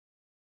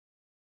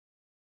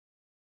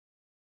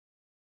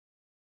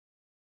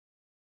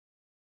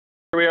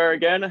are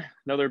again,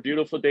 another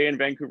beautiful day in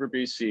Vancouver,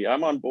 BC.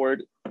 I'm on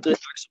board the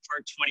Axopar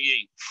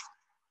 28.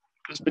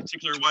 This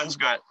particular one's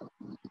got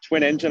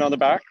twin engine on the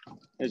back,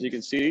 as you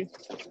can see.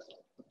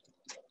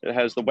 It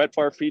has the wet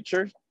bar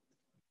feature,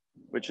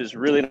 which is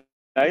really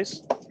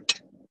nice.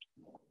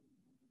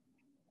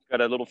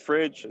 Got a little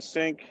fridge, a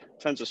sink,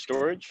 tons of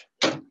storage.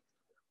 You can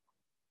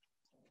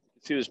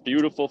see this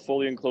beautiful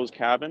fully enclosed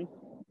cabin.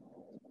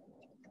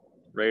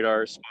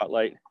 Radar,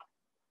 spotlight.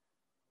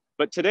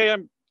 But today I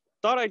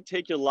thought I'd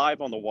take you live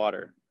on the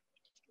water.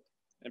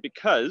 And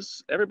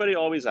because everybody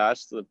always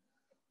asks, the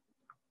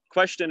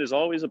question is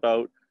always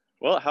about,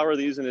 well, how are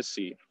these in the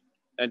sea?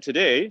 And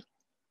today,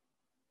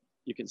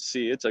 you can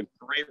see it's a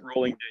great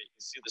rolling day. You can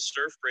see the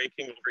surf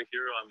breaking over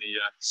here on the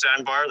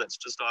sandbar that's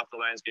just off the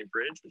Landscape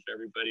Bridge, which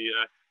everybody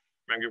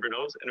Vancouver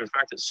knows. And in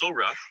fact, it's so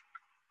rough.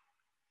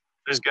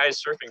 There's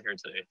guys surfing here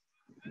today.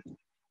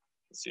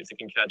 Let's see if they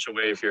can catch a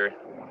wave here.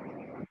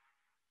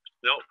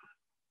 No,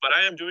 but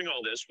I am doing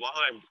all this while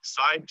I'm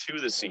side to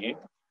the sea,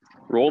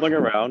 rolling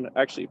around,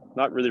 actually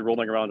not really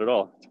rolling around at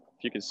all.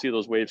 If you can see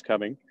those waves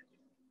coming,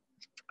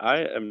 I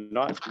am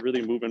not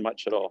really moving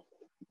much at all.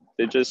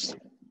 This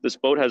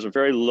boat has a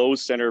very low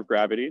center of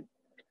gravity,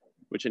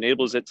 which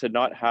enables it to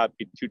not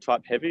be too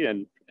top heavy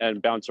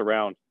and bounce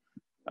around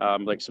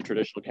like some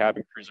traditional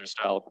cabin cruiser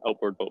style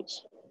outboard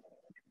boats.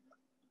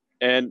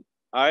 And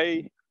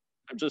I'm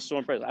just so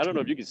impressed. I don't know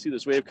if you can see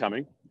this wave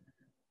coming,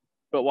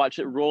 but watch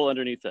it roll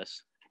underneath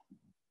us.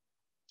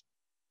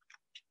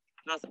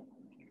 Nothing.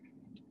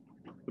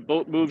 The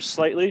boat moves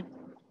slightly.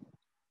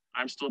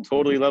 I'm still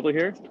totally level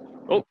here.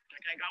 Oh,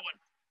 that guy got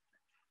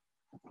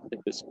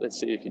one. Let's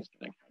see if he's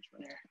gonna catch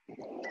one here.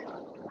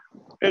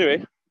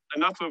 Anyway,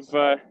 enough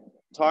of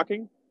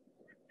talking.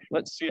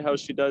 Let's see how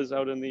she does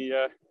out in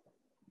the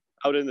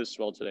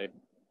swell today.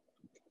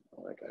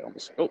 Oh, that guy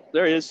almost. Oh,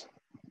 there he is.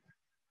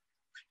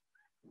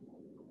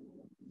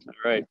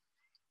 All right,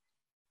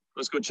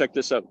 let's go check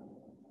this out.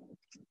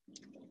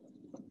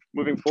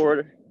 Moving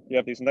forward, you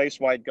have these nice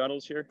wide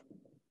gunnels here.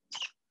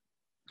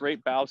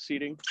 Great bow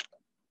seating.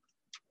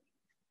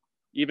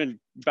 Even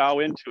bow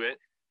into it.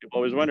 People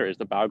always wonder, is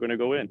the bow going to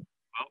go in?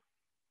 Well,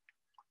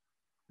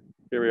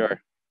 here we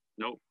are.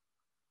 Nope.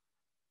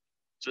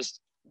 Just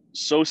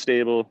so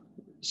stable,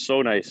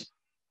 so nice.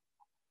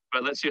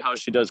 But let's see how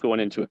she does going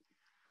into it.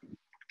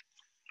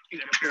 You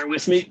gotta bear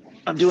with me.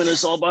 I'm doing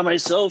this all by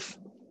myself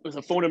with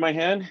a phone in my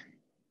hand.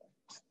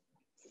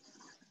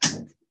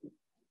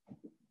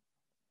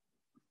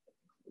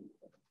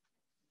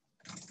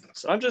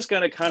 So I'm just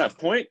gonna kind of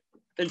point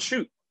and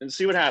shoot and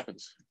see what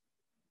happens.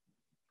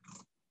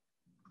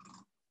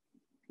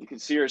 You can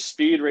see her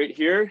speed right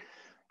here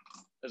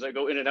as I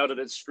go in and out of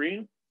this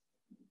screen.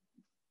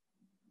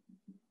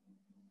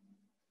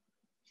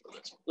 So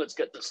let's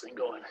get this thing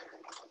going.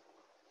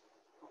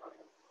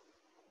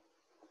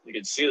 You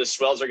can see the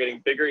swells are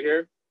getting bigger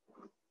here.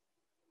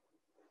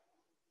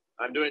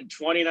 I'm doing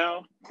 20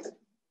 now.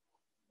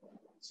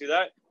 See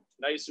that?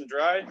 Nice and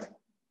dry.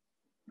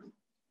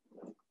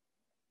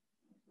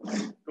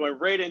 Going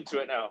right into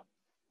it now.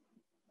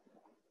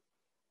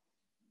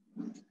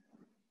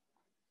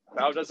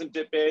 Bow doesn't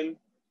dip in.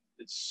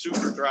 It's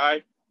super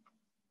dry.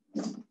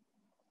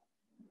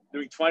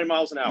 Doing 20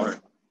 miles an hour.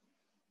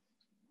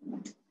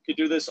 Could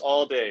do this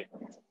all day.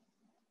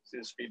 See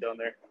the speed down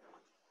there.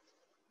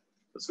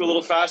 Let's go a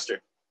little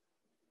faster.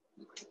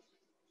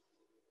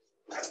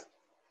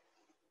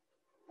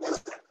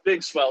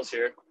 Big swells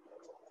here.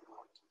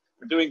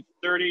 We're doing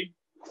 30,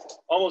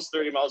 almost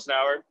 30 miles an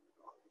hour.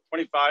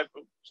 25.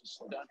 Oh, just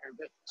slow down here a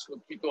bit. So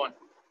we'll keep going.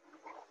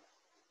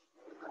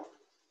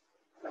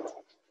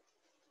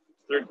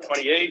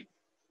 28.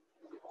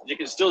 You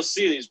can still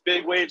see these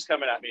big waves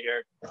coming at me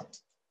here.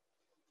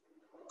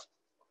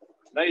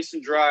 Nice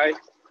and dry.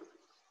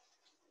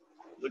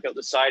 Look out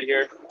the side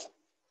here.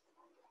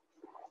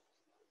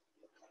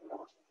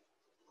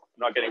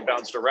 I'm not getting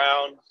bounced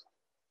around.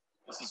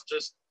 This is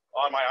just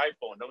on my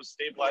iPhone. No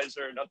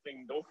stabilizer,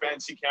 nothing, no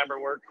fancy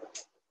camera work.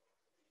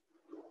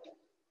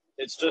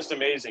 It's just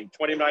amazing.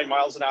 29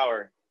 miles an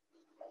hour.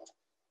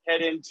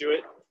 Head into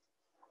it.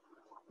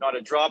 Not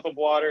a drop of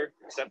water,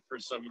 except for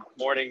some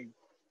morning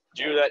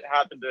dew that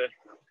happened to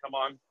come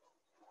on.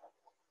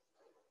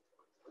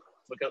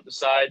 Look out the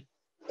side.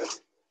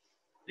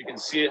 You can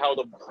see how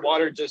the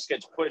water just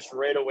gets pushed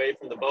right away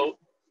from the boat.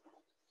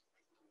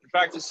 In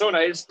fact, it's so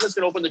nice. Let's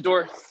get open the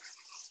door.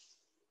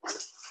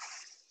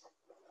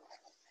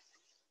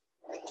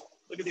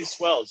 Look at these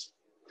swells.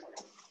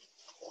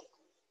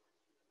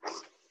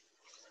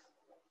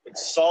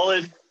 It's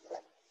solid.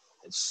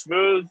 It's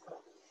smooth.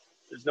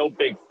 There's no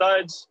big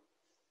thuds.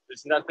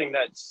 There's nothing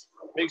that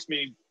makes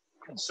me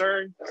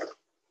concerned.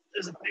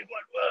 There's a big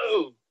one.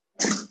 Whoa.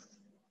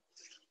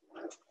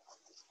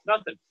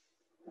 Nothing.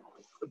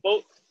 The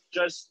boat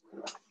just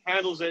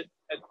handles it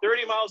at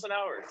 30 miles an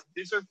hour.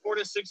 These are 4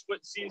 to 6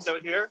 foot seas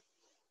out here.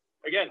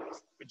 Again,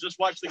 we just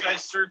watched the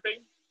guys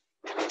surfing.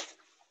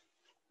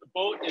 The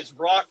boat is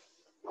rock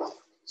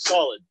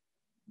solid.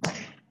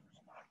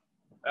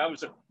 That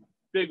was a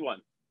big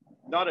one.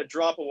 Not a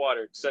drop of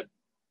water except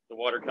The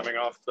water coming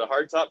off the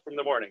hardtop from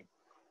the morning.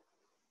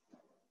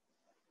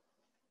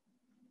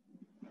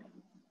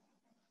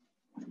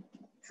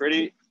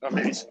 Pretty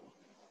amazing.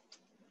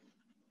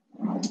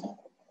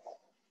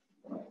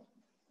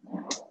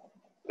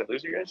 Did I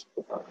lose you guys?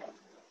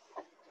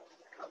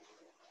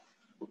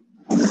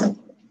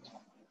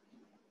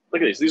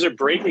 Look at these. These are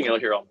breaking out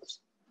here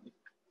almost.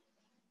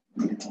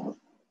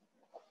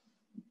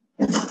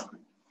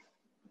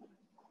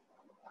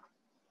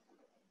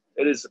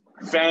 It is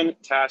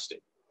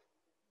fantastic.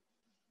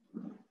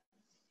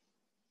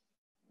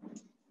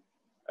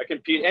 I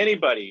compete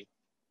anybody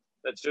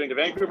that's doing the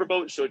Vancouver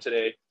Boat Show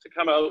today to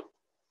come out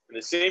in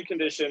the same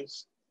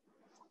conditions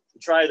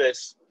and try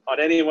this on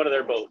any one of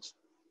their boats.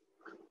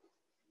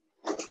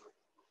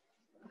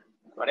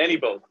 On any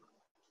boat.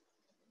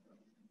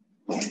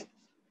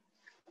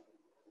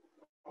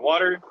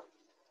 Water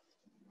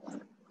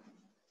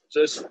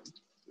just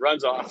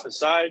runs off the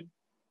side.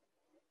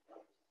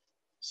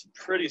 Some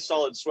pretty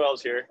solid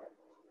swells here.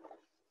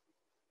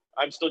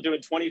 I'm still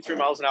doing 23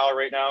 miles an hour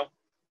right now.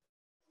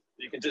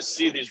 You can just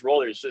see these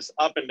rollers just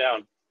up and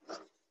down.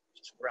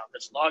 Just around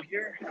this log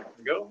here. There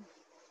we go.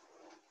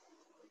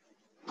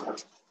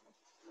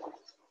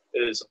 It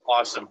is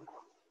awesome.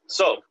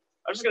 So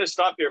I'm just going to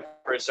stop here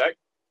for a sec.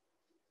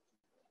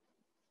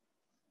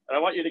 And I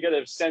want you to get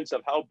a sense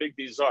of how big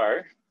these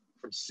are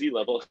from sea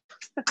level.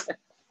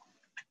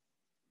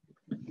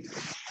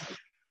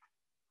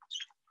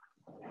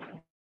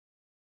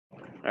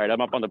 All right, I'm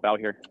up on the bow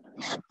here.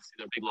 See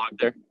that big log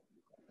there?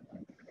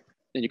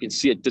 And you can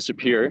see it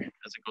disappear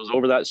as it goes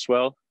over that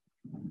swell,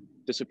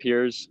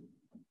 disappears,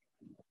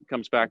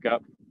 comes back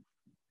up.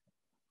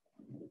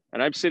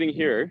 And I'm sitting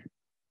here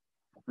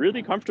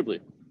really comfortably.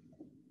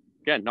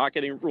 Again, not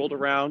getting rolled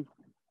around.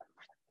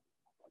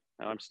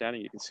 Now I'm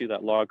standing, you can see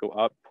that log go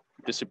up,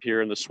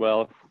 disappear in the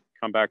swell,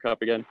 come back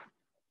up again.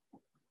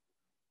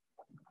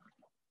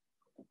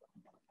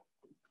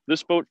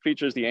 This boat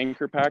features the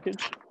anchor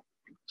package.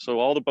 So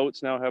all the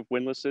boats now have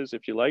windlasses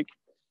if you like.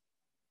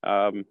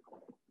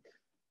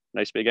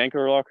 Nice big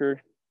anchor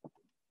locker.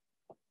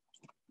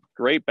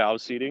 Great bow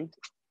seating.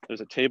 There's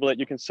a table that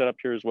you can set up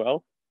here as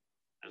well.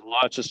 There's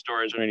lots of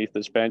storage underneath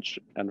this bench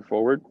and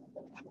forward.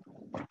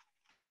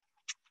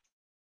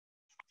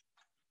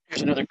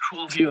 Here's another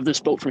cool view of this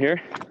boat from here.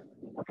 You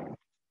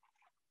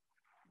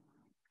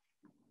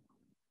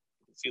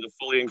can see the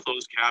fully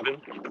enclosed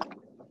cabin.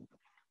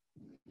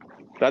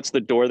 That's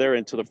the door there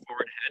into the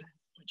forward head,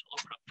 which I'll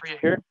open up for you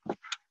here.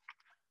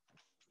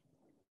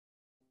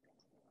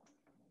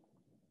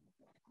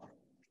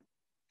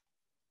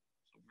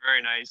 So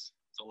very nice.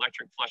 It's an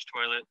electric flush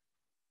toilet.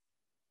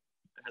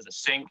 It has a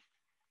sink.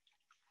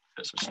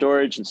 Has some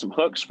storage and some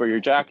hooks for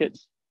your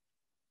jackets.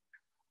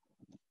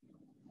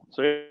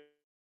 So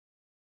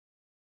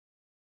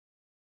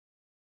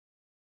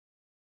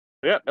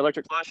yeah,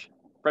 electric flush,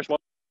 fresh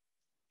water.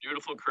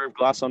 Beautiful curved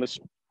glass on this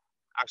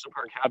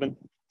Axopar cabin.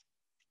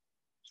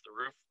 It's the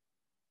roof.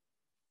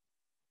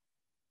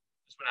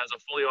 This one has a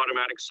fully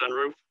automatic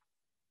sunroof.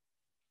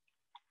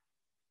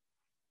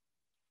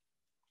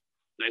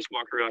 Nice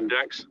walk around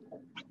decks.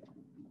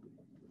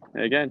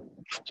 And again,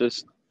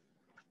 just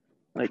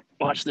like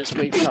watch this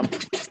wave come.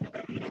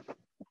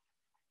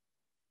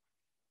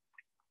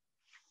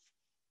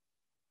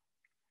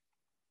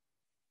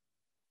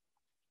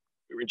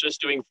 We were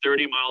just doing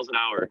 30 miles an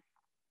hour.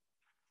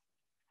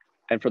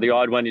 And for the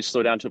odd one, you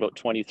slow down to about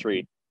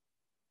 23.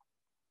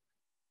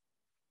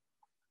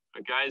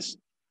 But guys,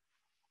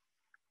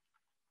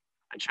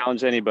 I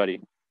challenge anybody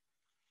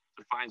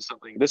to find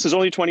something. This is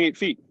only 28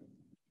 feet.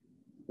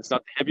 It's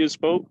not the heaviest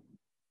boat.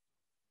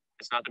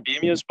 It's not the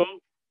beamiest boat,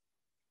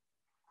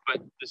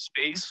 but the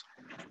space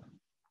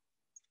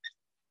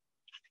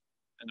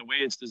and the way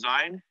it's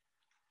designed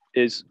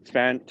is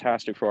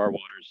fantastic for our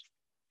waters.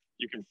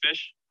 You can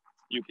fish,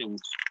 you can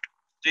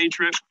day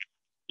trip,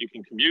 you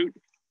can commute,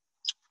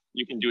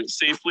 you can do it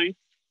safely,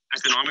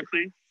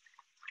 economically,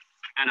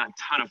 and a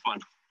ton of fun.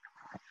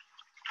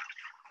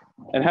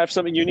 And have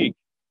something unique.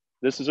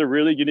 This is a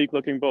really unique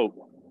looking boat.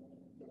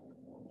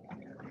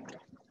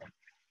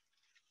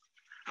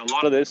 A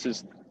lot of this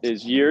is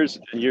years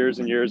and years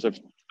and years of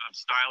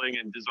styling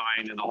and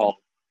design in the hull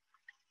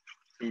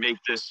to make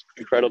this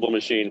incredible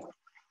machine.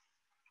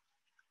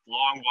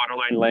 Long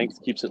waterline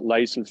length keeps it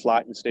nice and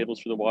flat and stable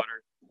through the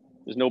water.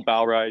 There's no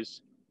bow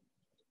rise.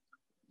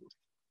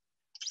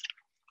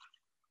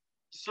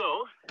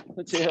 So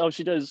let's see how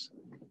she does.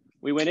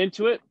 We went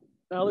into it.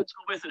 Now let's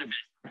go with it a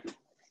bit.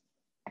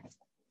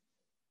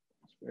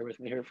 Bear with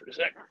me here for a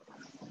sec.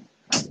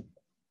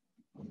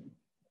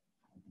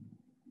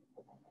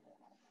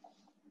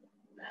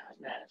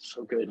 Man, it's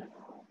so good.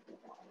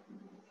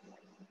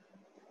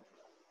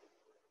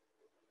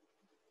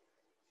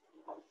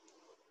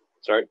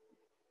 Sorry.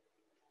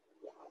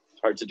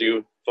 It's hard to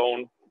do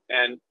phone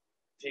and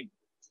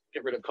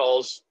get rid of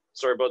calls.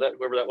 Sorry about that,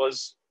 whoever that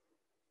was.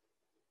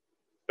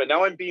 But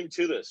now I'm beamed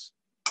to this.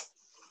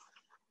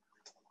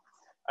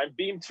 I'm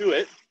beamed to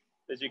it,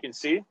 as you can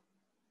see.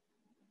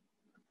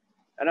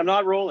 And I'm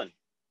not rolling.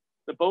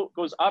 The boat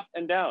goes up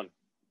and down.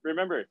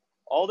 Remember,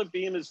 all the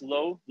beam is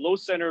low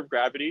center of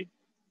gravity.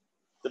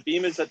 The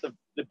beam is at the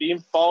beam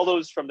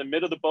follows from the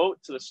mid of the boat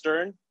to the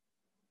stern,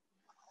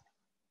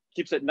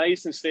 keeps it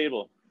nice and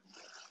stable.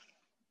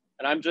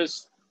 And I'm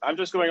just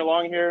going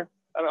along here.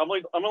 I'm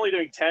only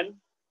doing 10,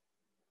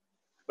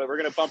 but we're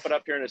gonna bump it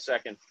up here in a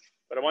second.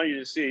 But I want you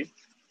to see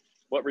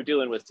what we're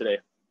dealing with today.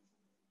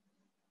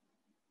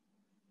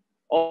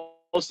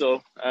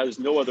 Also, there's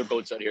no other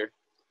boats out here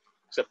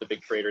except the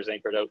big freighters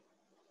anchored out.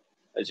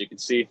 As you can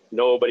see,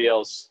 nobody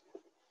else.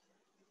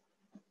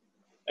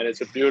 And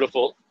it's a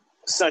beautiful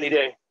sunny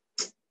day.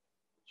 It's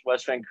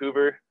West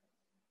Vancouver.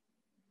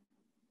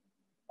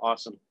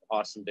 Awesome,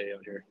 awesome day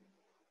out here.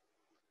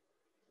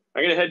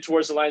 I'm gonna head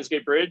towards the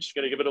Lionsgate Bridge,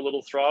 gonna give it a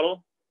little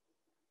throttle.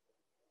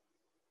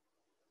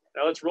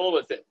 Now let's roll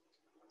with it,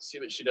 see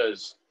what she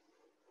does.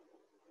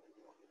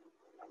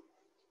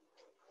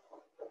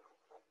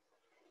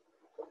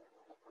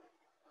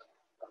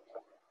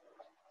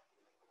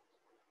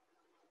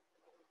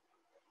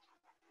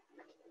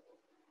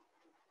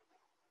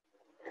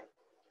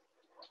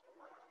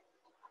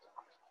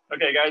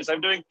 Okay, guys,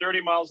 I'm doing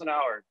 30 miles an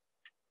hour.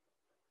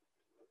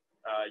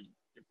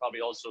 You probably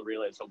also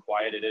realize how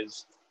quiet it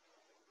is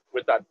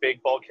with that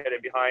big bulkhead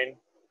in behind.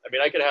 I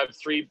mean, I could have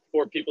 3,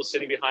 4 people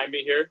sitting behind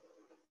me here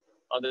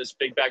on this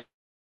big back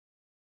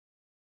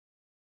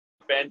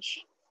bench,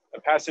 a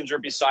passenger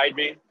beside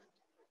me.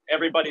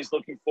 Everybody's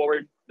looking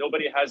forward.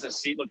 Nobody has a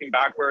seat looking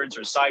backwards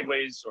or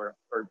sideways or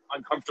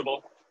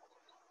uncomfortable.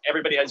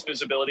 Everybody has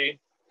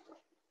visibility.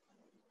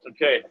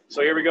 Okay,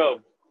 so here we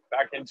go.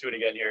 Back into it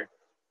again here.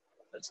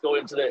 Let's go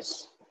into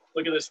this.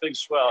 Look at this big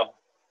swell.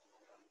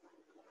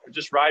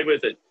 Just ride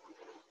with it.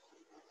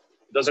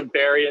 It doesn't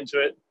bury into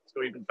it. Let's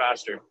go even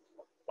faster.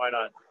 Why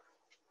not?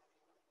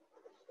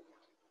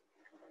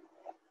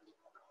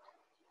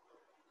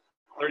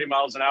 30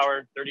 miles an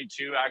hour,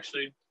 32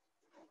 actually.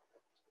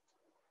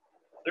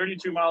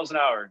 32 miles an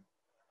hour.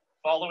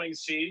 Following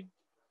sea.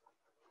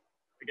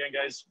 Again,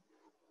 guys,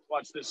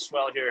 watch this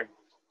swell here.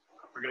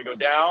 We're gonna go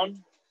down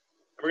and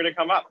we're gonna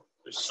come up.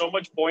 There's so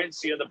much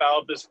buoyancy in the bow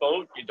of this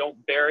boat. You don't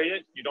bury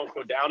it. You don't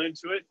go down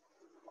into it.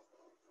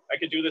 I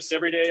could do this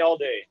every day, all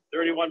day.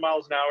 31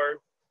 miles an hour,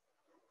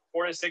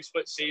 4 to 6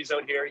 foot seas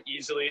out here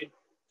easily.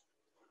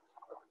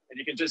 And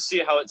you can just see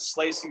how it's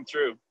slicing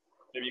through.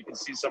 Maybe you can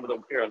see some of the,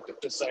 here, I'll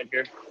get this side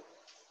here.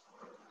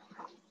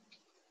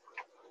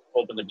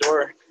 Open the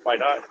door, why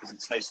not? Because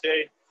it's a nice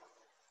day.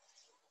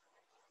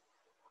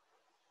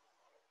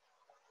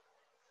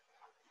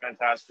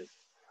 Fantastic.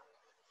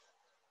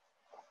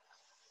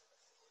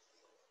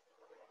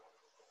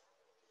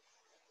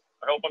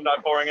 I hope I'm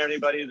not boring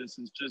anybody. This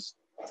is just,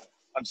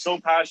 I'm so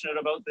passionate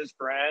about this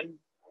brand.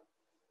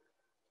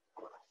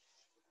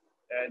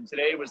 And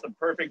today was the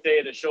perfect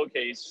day to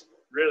showcase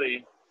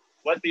really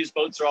what these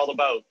boats are all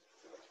about.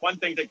 It's one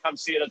thing to come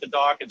see it at the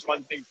dock. It's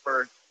one thing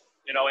for,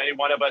 you know, any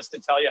one of us to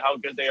tell you how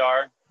good they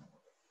are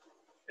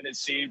in the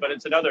sea, but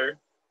it's another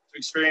to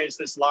experience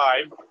this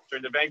live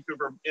during the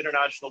Vancouver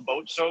International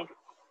Boat Show.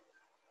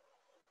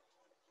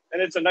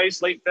 And it's a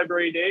nice late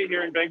February day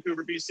here in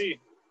Vancouver, BC.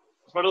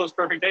 It's one of those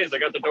perfect days. I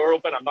got the door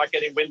open. I'm not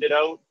getting winded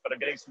out, but I'm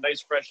getting some nice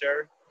fresh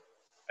air.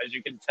 As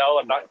you can tell,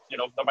 I'm not, you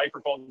know, the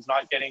microphone's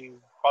not getting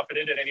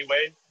buffeted in any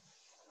way.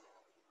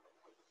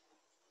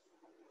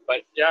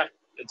 But yeah,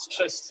 it's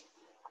just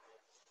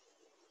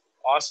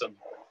awesome.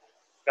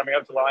 Coming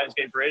up to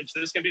Lionsgate Bridge.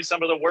 This can be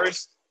some of the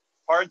worst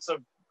parts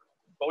of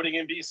boating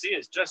in BC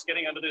is just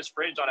getting under this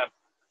bridge on a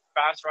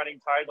fast running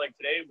tide like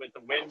today with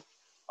the wind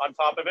on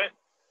top of it.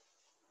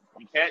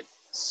 You can't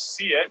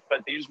see it,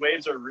 but these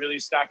waves are really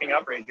stacking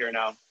up right here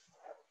now.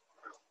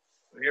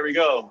 So here we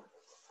go.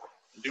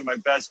 I'll do my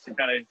best to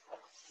kind of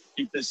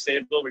keep this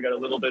stable. We got a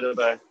little bit of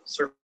a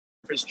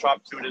surface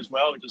chop to it as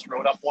well. We just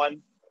rode up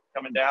one,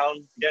 coming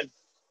down. Again,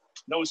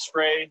 no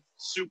spray,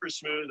 super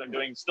smooth.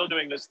 I'm still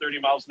doing this 30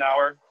 miles an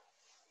hour.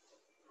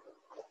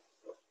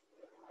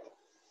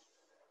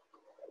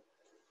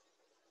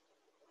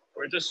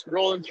 We're just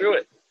rolling through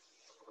it.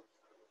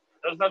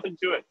 There's nothing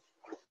to it.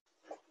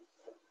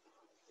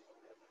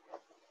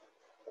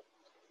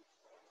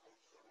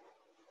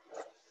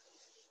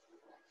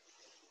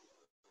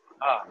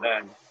 Ah,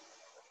 man.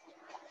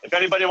 If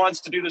anybody wants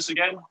to do this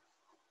again,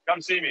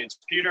 come see me. It's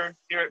Peter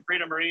here at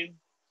Priebe Marine.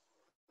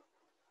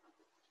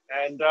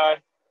 And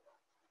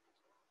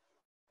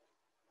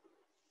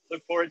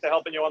look forward to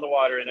helping you on the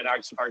water in an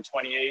Axopar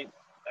 28.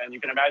 And you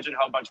can imagine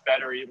how much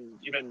better,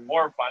 even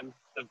more fun,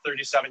 the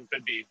 37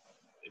 could be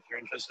if you're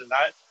interested in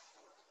that.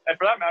 And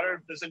for that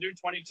matter, there's a new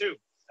 22.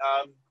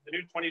 The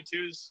new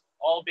 22's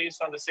all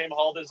based on the same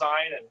hull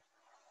design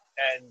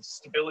and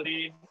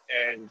stability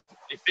and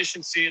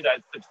efficiency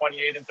that the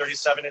 28 and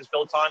 37 is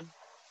built on.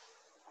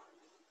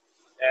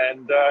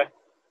 And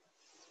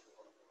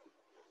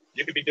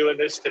you could be doing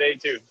this today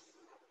too,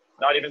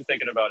 not even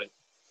thinking about it.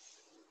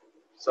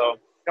 So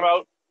come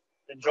out,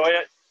 enjoy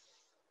it,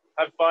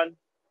 have fun.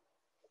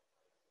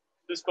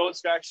 This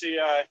boat's actually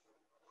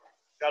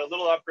got a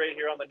little upgrade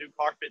here on the new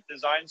cockpit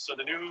design. So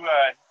the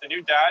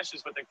new dash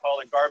is what they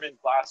call a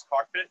Garmin glass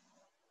cockpit.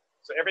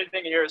 So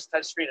everything here is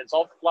touchscreen. It's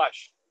all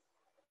flush.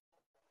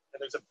 And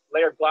there's a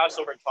layer of glass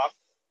over top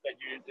that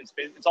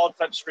it's all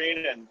touch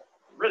screen and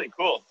really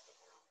cool.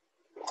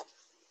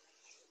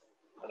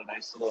 Got a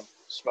nice little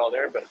smell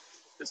there, but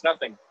it's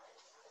nothing.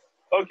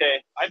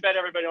 Okay, I bet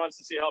everybody wants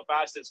to see how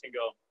fast this can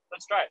go.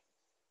 Let's try it.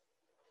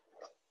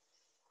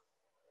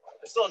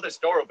 I still have this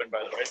door open,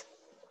 by the way.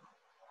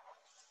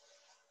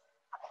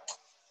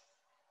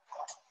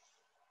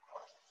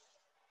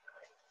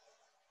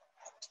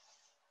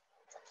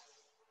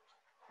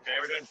 Okay,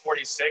 we're doing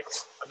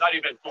 46. I'm not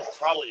even full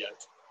throttle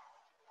yet.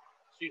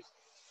 Jeez.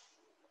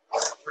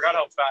 Forgot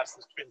how fast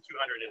this twin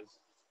 200 is.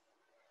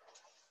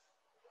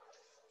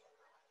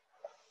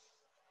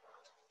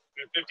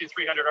 Doing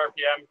 5,300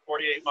 RPM,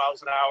 48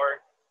 miles an hour.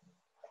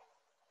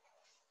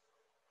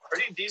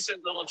 Pretty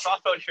decent little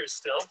chop out here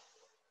still.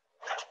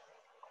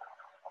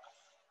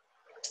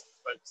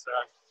 But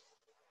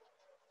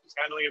he's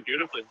handling it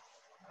beautifully.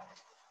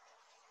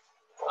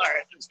 All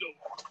right, let's go.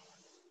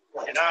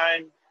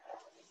 49.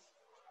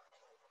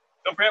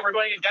 Don't forget, we're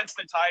going against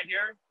the tide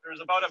here.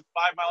 There's about a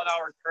 5 mile an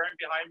hour current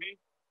behind me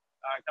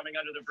coming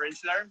under the bridge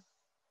there.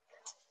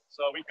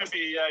 So we could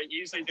be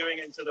easily doing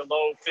into the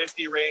low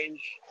 50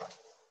 range.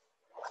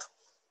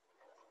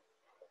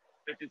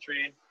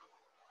 53.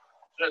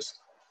 Just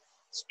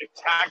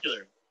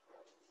spectacular.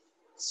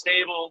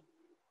 Stable.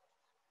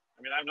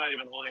 I mean, I'm not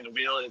even holding the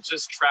wheel. It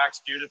just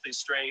tracks beautifully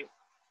straight.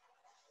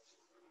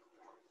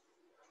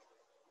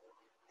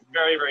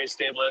 Very, very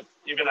stable,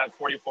 even at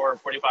 44 or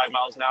 45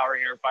 miles an hour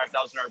here,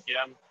 5,000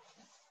 RPM.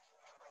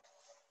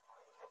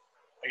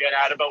 Again,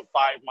 add about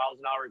 5 miles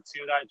an hour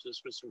to that,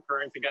 just with some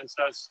current against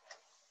us.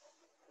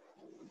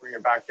 Bring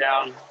it back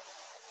down.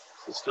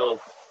 It's still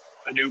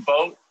a new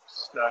boat.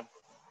 Just,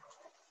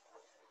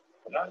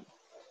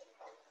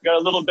 got a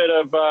little bit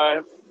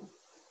of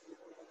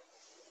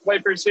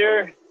wipers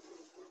here,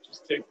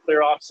 just to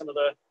clear off some of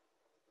the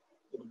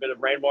little bit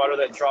of rainwater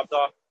that dropped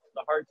off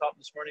the hard top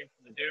this morning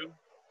from the dew.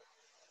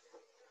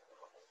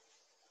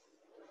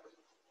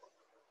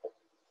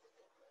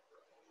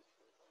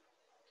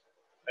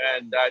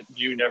 And that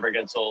view never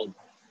gets old.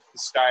 The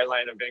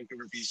skyline of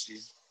Vancouver,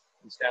 BC,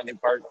 and Stanley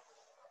Park,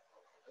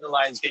 and the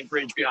Lions Gate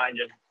Bridge behind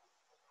you.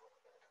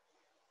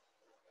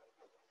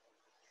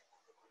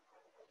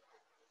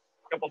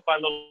 A couple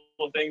fun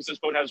little things. This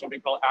boat has what we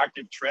call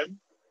active trim.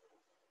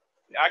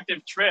 The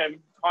active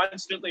trim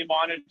constantly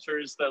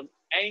monitors the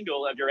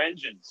angle of your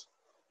engines.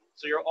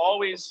 So you're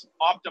always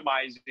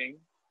optimizing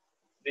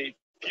the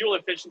fuel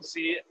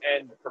efficiency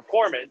and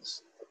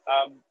performance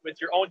with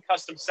your own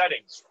custom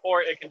settings,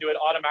 or it can do it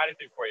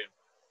automatically for you.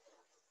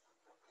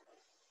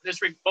 This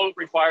boat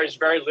requires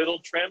very little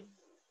trim.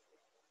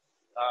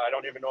 I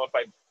don't even know if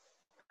I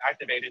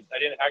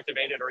didn't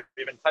activate it or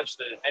even touch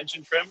the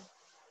engine trim.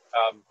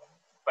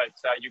 But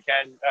you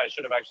can, I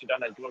should have actually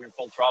done that doing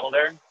full throttle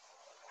there.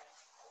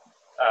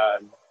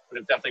 But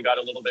it definitely got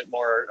a little bit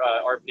more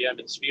RPM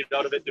and speed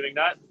out of it doing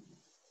that.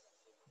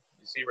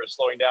 You see we're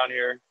slowing down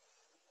here.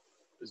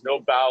 There's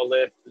no bow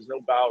lift, there's no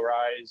bow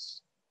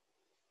rise.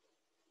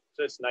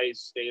 Just nice,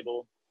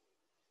 stable.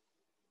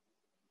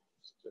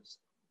 It's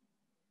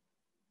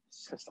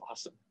just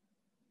awesome.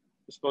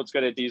 This boat's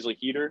got a diesel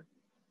heater.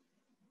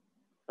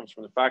 Comes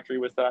from the factory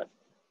with that.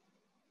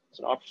 It's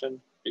an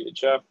option.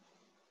 VHF,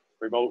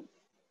 remote,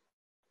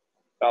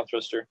 bow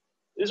thruster.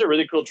 These are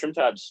really cool trim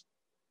tabs.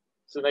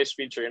 It's a nice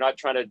feature. You're not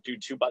trying to do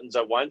 2 buttons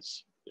at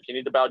once. If you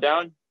need to bow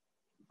down,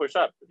 push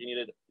up. If you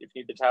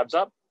need the tabs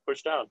up,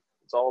 push down.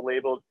 It's all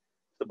labeled.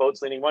 The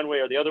boat's leaning one way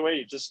or the other way,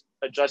 you just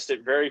adjust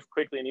it very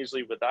quickly and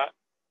easily with that.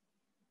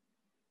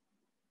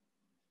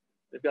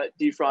 They've got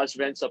defrost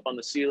vents up on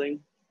the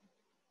ceiling.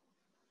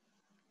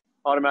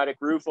 Automatic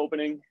roof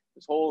opening.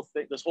 This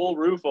whole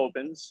roof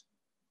opens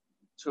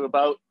to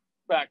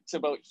back to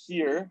about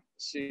here.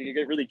 So you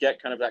really get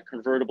kind of that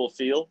convertible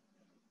feel.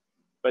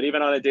 But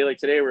even on a day like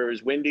today where it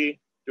was windy,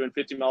 doing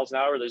 50 miles an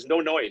hour, there's no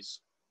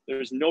noise.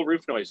 There's no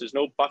roof noise. There's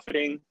no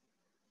buffeting,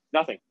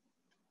 nothing.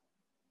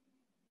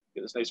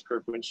 Get this nice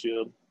curved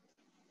windshield,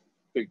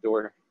 big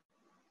door,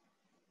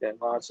 and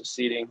lots of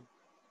seating.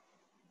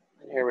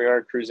 And here we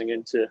are cruising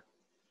into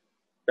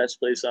best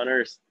place on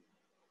earth.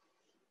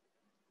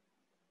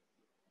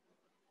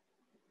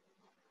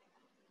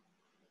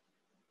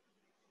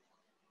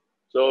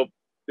 So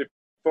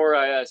before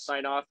I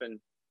sign off and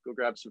go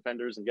grab some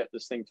fenders and get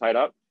this thing tied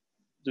up,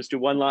 just do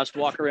one last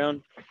walk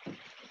around. You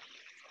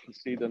can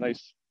see the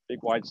nice big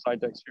wide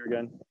side decks here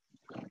again.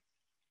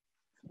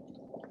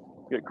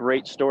 You get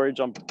great storage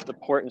on the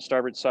port and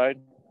starboard side.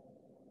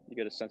 You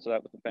get a sense of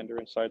that with the fender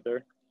inside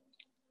there.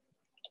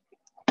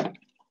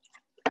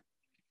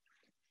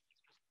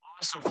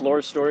 Awesome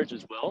floor storage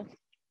as well.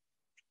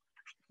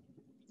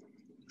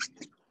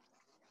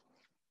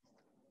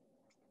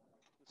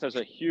 This has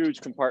a huge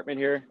compartment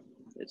here.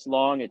 It's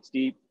long, it's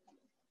deep.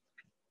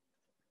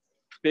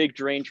 Big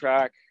drain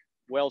track,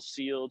 well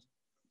sealed,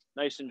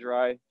 nice and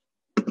dry.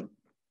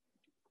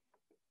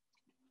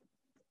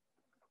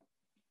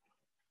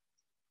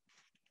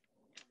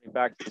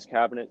 Back to these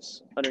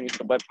cabinets underneath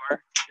the wet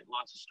bar, get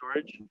lots of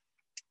storage.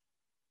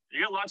 You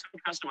get lots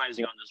of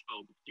customizing on this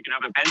boat. You can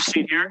have a bench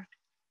seat here.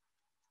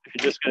 if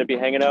you're just going to be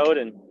hanging out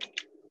and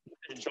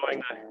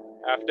enjoying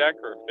the aft deck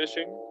or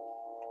fishing.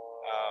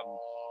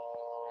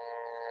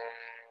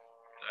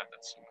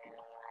 That's so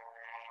cool.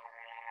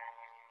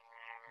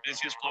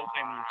 Busiest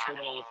floatplane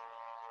terminal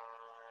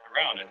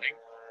around, I think.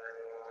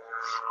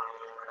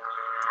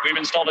 We've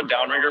installed a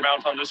downrigger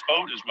mount on this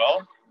boat as well.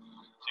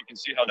 So you can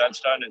see how that's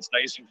done. It's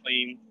nice and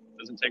clean,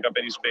 doesn't take up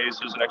any space.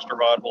 There's an extra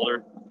rod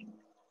holder.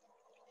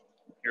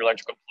 Your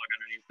electrical plug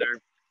underneath there.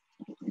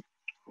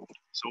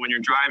 So when you're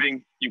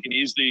driving, you can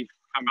easily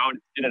come out,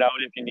 in and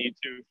out if you need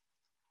to.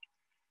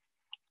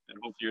 And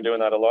hopefully you're doing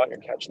that a lot. You're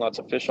catching lots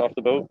of fish off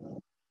the boat.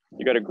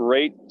 You got a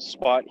great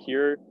spot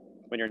here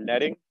when you're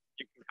netting.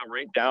 You can come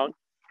right down.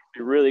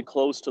 Be really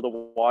close to the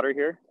water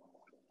here.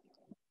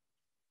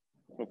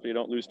 Hopefully you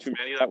don't lose too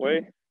many that way.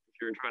 If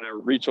you're trying to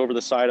reach over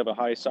the side of a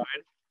high side,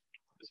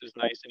 this is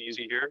nice and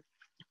easy here.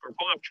 Or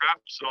pull up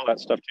traps and all that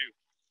stuff too.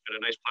 Got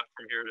a nice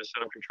platform here to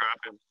set up your trap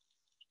and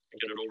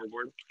get it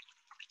overboard.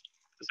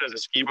 This has a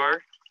ski bar,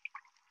 which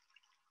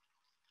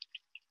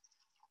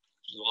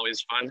is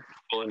always fun,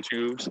 pulling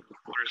tubes,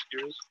 water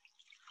skiers.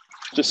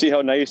 Just see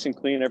how nice and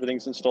clean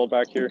everything's installed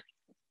back here.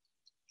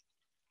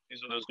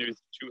 These are those new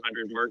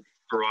 200 Mark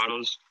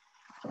Verados.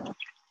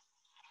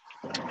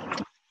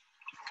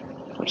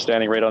 I'm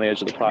standing right on the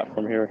edge of the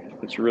platform here.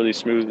 It's really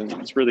smooth and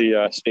it's really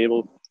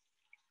stable.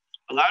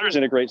 The ladder's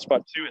in a great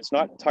spot too. It's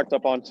not tucked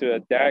up onto a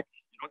deck.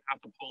 You don't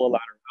have to pull a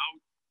ladder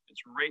out.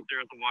 It's right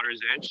there at the water's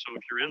edge. So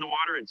if you're in the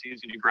water, it's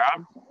easy to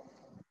grab.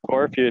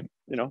 Or if you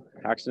know,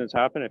 accidents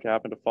happen, if you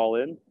happen to fall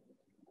in,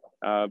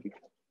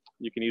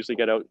 you can easily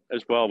get out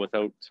as well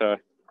without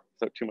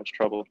too much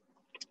trouble.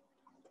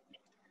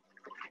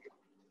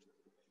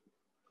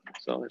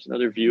 So there's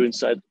another view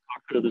inside the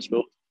cockpit of this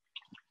boat.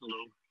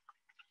 Hello.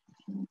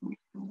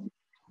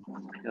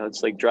 You know,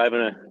 it's like driving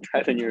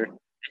your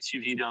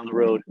SUV down the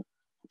road.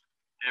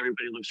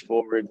 Everybody looks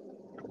forward.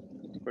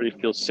 Everybody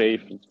feels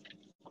safe and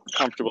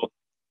comfortable.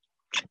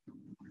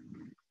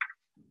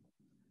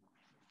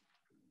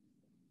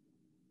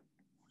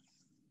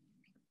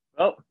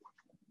 Well,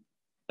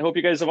 I hope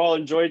you guys have all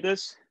enjoyed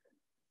this.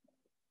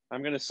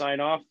 I'm going to sign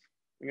off.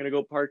 I'm going to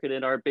go park it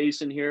in our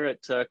basin here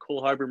at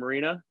Coal Harbour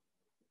Marina.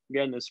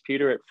 Again, this is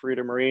Peter at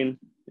Freedom Marine,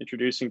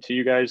 introducing to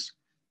you guys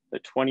the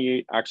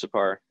 28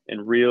 Axopar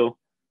in real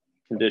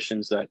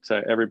conditions that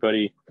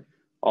everybody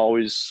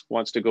always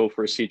wants to go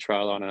for a sea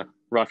trial on a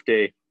rough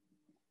day.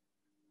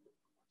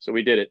 So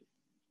we did it.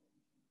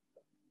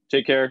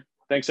 Take care.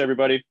 Thanks,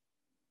 everybody.